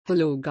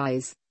Hello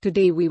guys,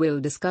 today we will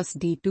discuss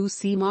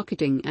D2C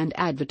marketing and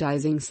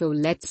advertising. So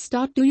let's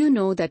start. Do you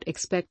know that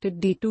expected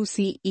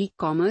D2C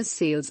e-commerce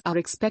sales are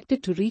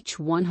expected to reach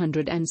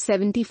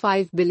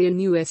 $175 billion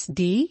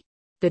USD?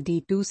 The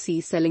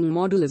D2C selling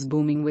model is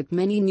booming, with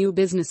many new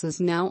businesses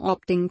now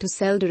opting to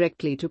sell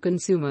directly to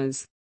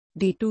consumers.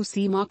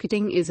 D2C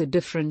marketing is a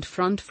different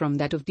front from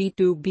that of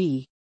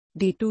D2B.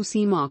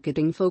 D2C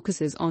marketing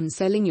focuses on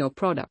selling your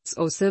products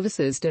or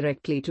services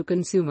directly to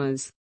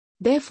consumers.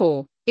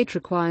 Therefore, it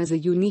requires a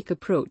unique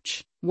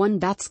approach, one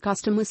that's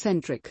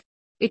customer-centric.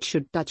 It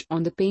should touch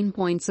on the pain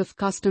points of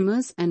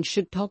customers and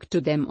should talk to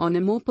them on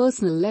a more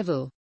personal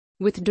level.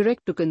 With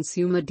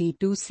direct-to-consumer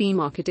D2C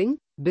marketing,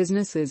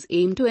 businesses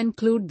aim to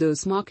include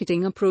those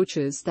marketing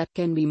approaches that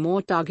can be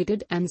more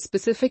targeted and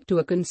specific to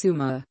a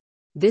consumer.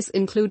 This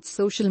includes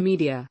social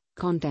media,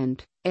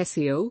 content,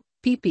 SEO,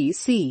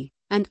 PPC,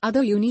 and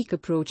other unique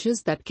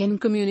approaches that can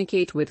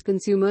communicate with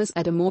consumers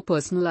at a more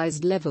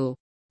personalized level.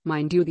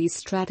 Mind you, these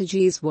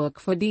strategies work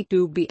for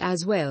D2B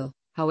as well.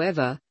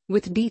 However,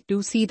 with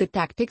D2C the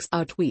tactics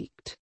are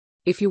tweaked.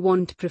 If you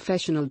want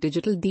professional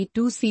digital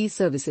D2C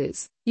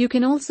services, you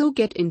can also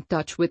get in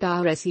touch with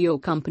our SEO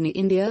company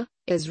India,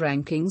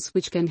 Rankings,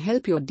 which can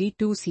help your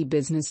D2C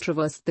business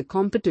traverse the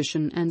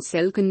competition and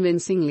sell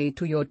convincingly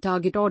to your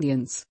target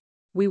audience.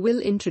 We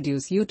will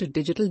introduce you to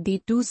digital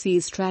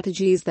D2C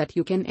strategies that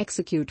you can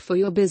execute for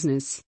your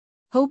business.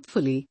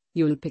 Hopefully,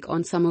 you'll pick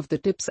on some of the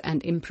tips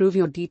and improve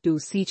your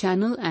D2C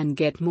channel and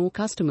get more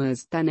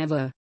customers than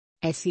ever.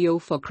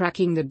 SEO for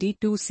cracking the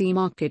D2C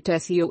market.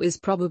 SEO is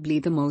probably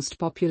the most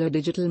popular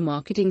digital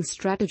marketing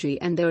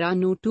strategy, and there are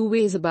no two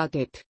ways about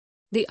it.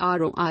 The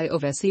ROI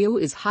of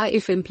SEO is high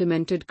if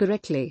implemented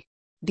correctly.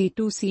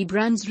 D2C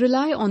brands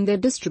rely on their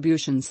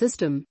distribution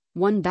system,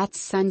 one that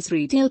spans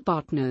retail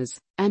partners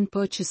and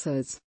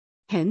purchasers.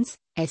 Hence,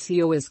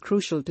 SEO is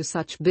crucial to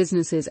such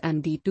businesses,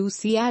 and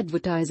D2C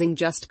advertising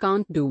just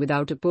can't do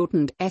without a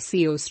potent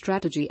SEO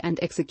strategy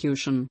and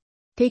execution.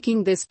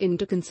 Taking this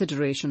into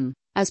consideration,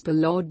 as per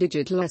Law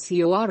Digital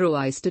SEO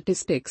ROI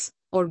statistics,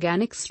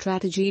 organic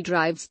strategy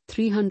drives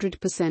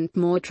 300%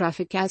 more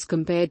traffic as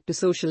compared to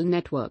social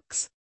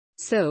networks.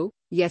 So,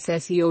 yes,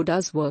 SEO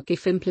does work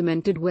if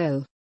implemented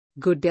well.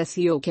 Good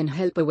SEO can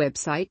help a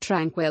website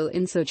rank well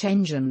in search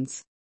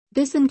engines.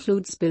 This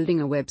includes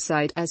building a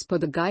website as per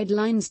the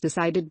guidelines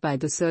decided by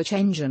the search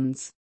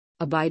engines.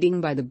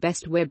 Abiding by the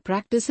best web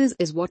practices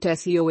is what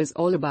SEO is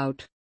all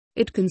about.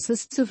 It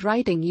consists of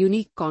writing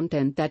unique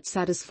content that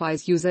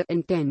satisfies user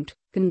intent,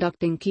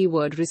 conducting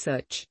keyword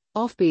research,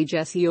 off-page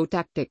SEO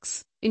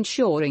tactics,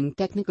 ensuring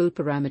technical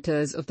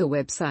parameters of the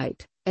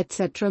website,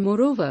 etc.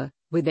 Moreover,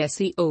 with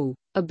SEO,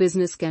 a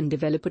business can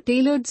develop a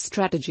tailored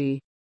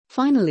strategy.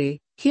 Finally,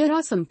 here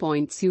are some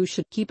points you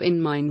should keep in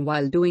mind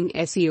while doing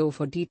SEO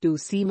for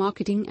D2C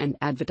marketing and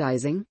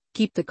advertising.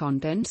 Keep the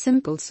content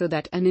simple so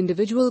that an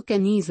individual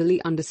can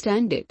easily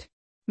understand it.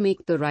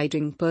 Make the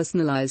writing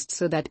personalized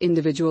so that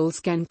individuals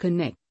can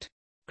connect.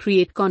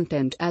 Create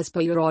content as per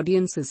your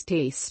audience's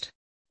taste.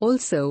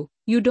 Also,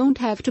 you don't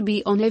have to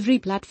be on every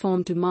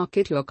platform to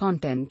market your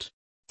content.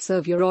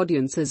 Serve your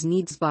audience's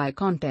needs via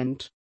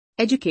content.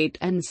 Educate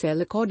and sell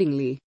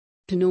accordingly.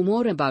 To know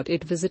more about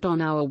it, visit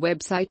on our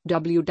website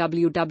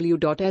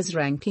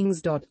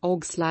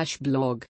www.srankings.org/blog.